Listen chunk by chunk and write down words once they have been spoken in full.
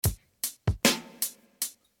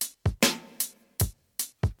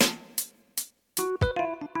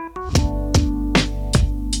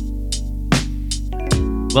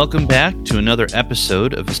Welcome back to another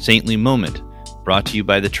episode of A Saintly Moment, brought to you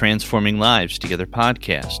by the Transforming Lives Together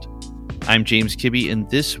podcast. I'm James Kibbe, and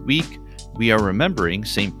this week we are remembering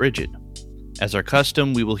St. Bridget. As our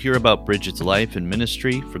custom, we will hear about Bridget's life and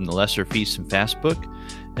ministry from the Lesser Feast and Fast book,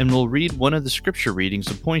 and we'll read one of the scripture readings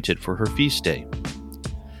appointed for her feast day.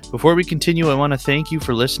 Before we continue, I want to thank you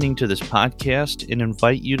for listening to this podcast and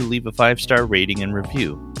invite you to leave a 5-star rating and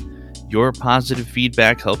review. Your positive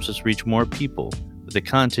feedback helps us reach more people with the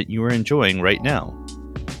content you are enjoying right now.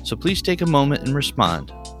 So please take a moment and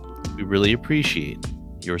respond. We really appreciate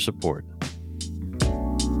your support.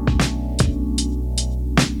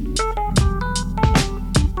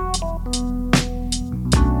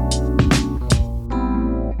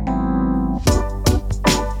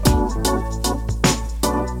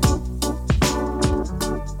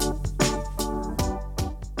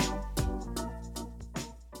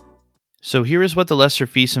 So here is what the Lesser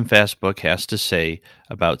Feast and Fast book has to say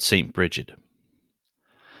about St. Bridget.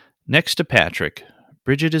 Next to Patrick,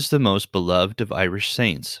 Bridget is the most beloved of Irish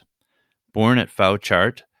saints. Born at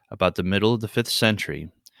Fouchart about the middle of the 5th century,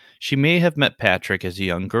 she may have met Patrick as a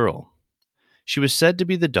young girl. She was said to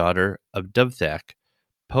be the daughter of Dubthach,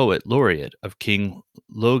 poet laureate of King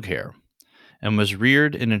Loghaire, and was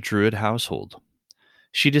reared in a Druid household.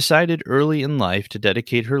 She decided early in life to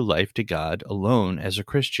dedicate her life to God alone as a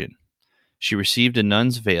Christian. She received a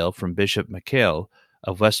nun's veil from Bishop MacHale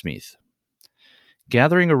of Westmeath.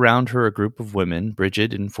 Gathering around her a group of women,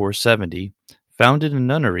 Bridget, in 470, founded a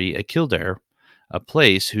nunnery at Kildare, a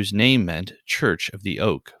place whose name meant Church of the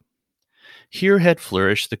Oak. Here had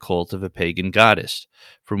flourished the cult of a pagan goddess,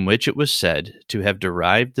 from which it was said to have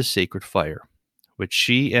derived the sacred fire, which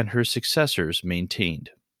she and her successors maintained.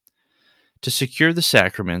 To secure the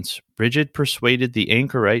sacraments, Bridget persuaded the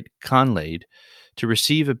anchorite Conlade to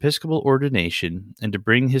receive episcopal ordination and to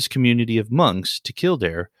bring his community of monks to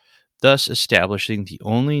Kildare, thus establishing the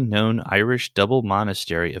only known Irish double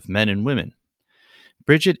monastery of men and women.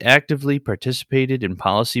 Bridget actively participated in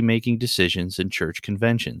policy-making decisions and church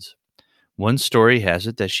conventions. One story has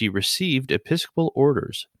it that she received episcopal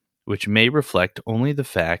orders, which may reflect only the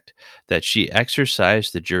fact that she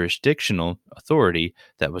exercised the jurisdictional authority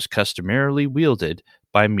that was customarily wielded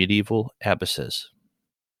by medieval abbesses.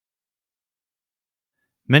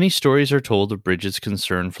 Many stories are told of Bridget's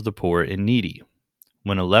concern for the poor and needy.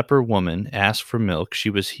 When a leper woman asked for milk, she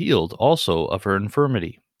was healed also of her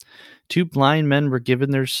infirmity. 2 blind men were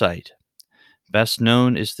given their sight. Best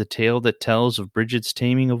known is the tale that tells of Bridget's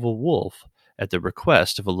taming of a wolf at the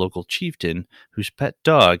request of a local chieftain whose pet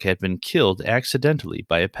dog had been killed accidentally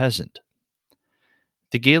by a peasant.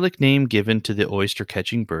 The Gaelic name given to the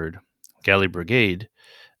oyster-catching bird, Gallibrigade,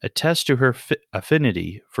 attests to her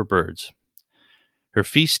affinity for birds. Her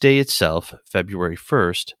feast day itself, February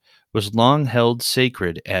 1st, was long held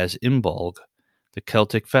sacred as Imbolg, the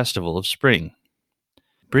Celtic festival of spring.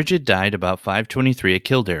 Bridget died about 523 at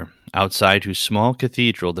Kildare, outside whose small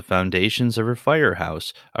cathedral the foundations of her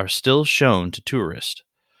firehouse are still shown to tourists.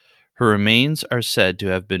 Her remains are said to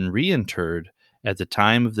have been reinterred at the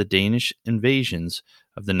time of the Danish invasions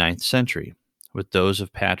of the 9th century, with those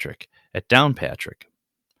of Patrick at Downpatrick.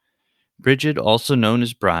 Bridget, also known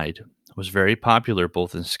as Bride, was very popular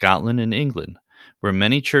both in Scotland and England, where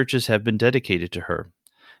many churches have been dedicated to her.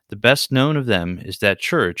 The best known of them is that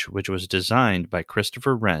church which was designed by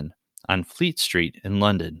Christopher Wren on Fleet Street in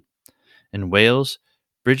London. In Wales,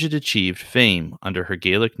 Bridget achieved fame under her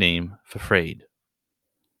Gaelic name, Fafraid.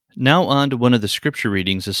 Now on to one of the scripture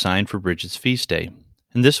readings assigned for Bridget's feast day,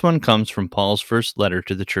 and this one comes from Paul's first letter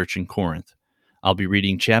to the church in Corinth. I'll be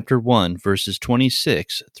reading chapter 1, verses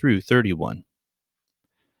 26 through 31.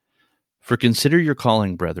 For consider your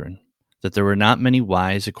calling, brethren, that there were not many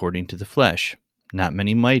wise according to the flesh, not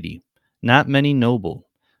many mighty, not many noble,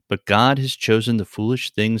 but God has chosen the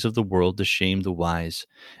foolish things of the world to shame the wise,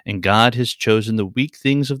 and God has chosen the weak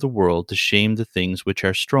things of the world to shame the things which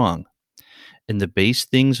are strong. And the base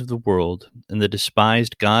things of the world and the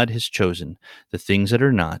despised God has chosen, the things that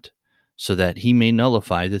are not, so that he may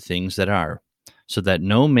nullify the things that are, so that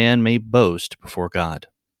no man may boast before God.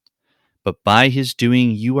 But by his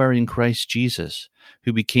doing you are in Christ Jesus,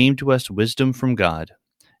 who became to us wisdom from God,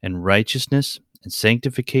 and righteousness, and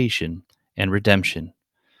sanctification, and redemption,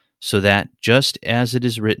 so that, just as it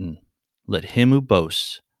is written, let him who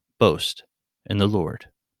boasts, boast in the Lord.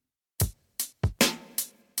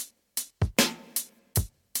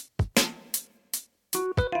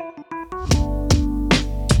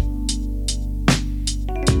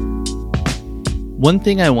 One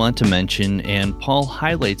thing I want to mention, and Paul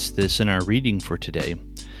highlights this in our reading for today,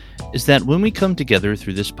 is that when we come together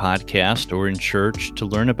through this podcast or in church to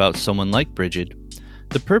learn about someone like Bridget,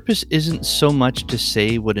 The purpose isn't so much to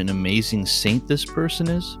say what an amazing saint this person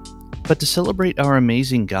is, but to celebrate our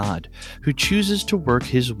amazing God who chooses to work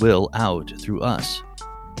His will out through us.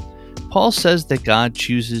 Paul says that God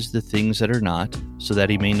chooses the things that are not, so that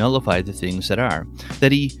He may nullify the things that are,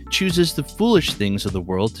 that He chooses the foolish things of the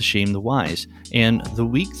world to shame the wise, and the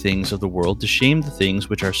weak things of the world to shame the things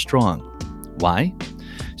which are strong. Why?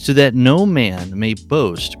 So that no man may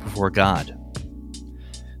boast before God.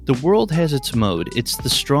 The world has its mode. It's the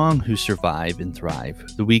strong who survive and thrive.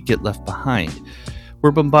 The weak get left behind.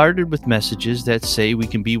 We're bombarded with messages that say we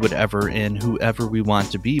can be whatever and whoever we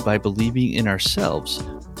want to be by believing in ourselves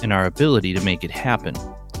and our ability to make it happen.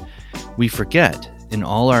 We forget, in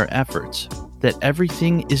all our efforts, that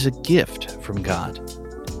everything is a gift from God.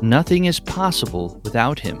 Nothing is possible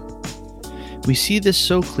without Him. We see this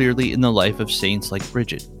so clearly in the life of saints like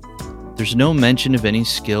Bridget. There's no mention of any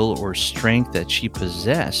skill or strength that she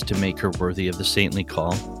possessed to make her worthy of the saintly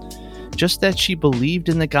call, just that she believed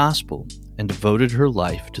in the gospel and devoted her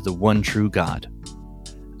life to the one true God.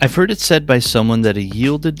 I've heard it said by someone that a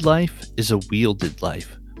yielded life is a wielded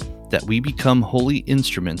life, that we become holy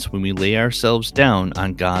instruments when we lay ourselves down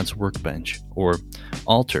on God's workbench, or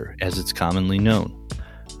altar as it's commonly known.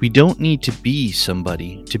 We don't need to be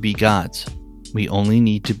somebody to be God's. We only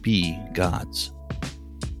need to be God's.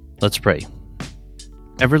 Let's pray.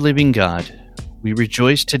 Ever-living God, we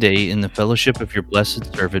rejoice today in the fellowship of your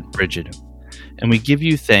blessed servant Bridget, and we give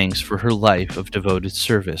you thanks for her life of devoted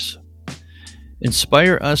service.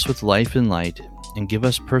 Inspire us with life and light, and give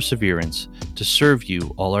us perseverance to serve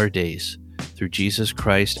you all our days, through Jesus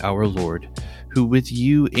Christ our Lord, who with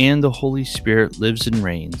you and the Holy Spirit lives and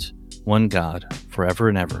reigns, one God, forever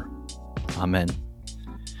and ever. Amen.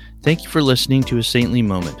 Thank you for listening to A Saintly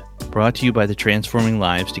Moment, brought to you by the Transforming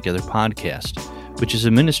Lives Together podcast, which is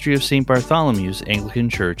a ministry of St. Bartholomew's Anglican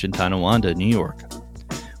Church in Tonawanda, New York.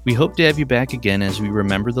 We hope to have you back again as we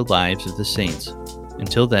remember the lives of the saints.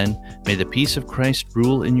 Until then, may the peace of Christ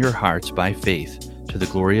rule in your hearts by faith, to the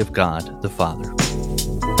glory of God the Father.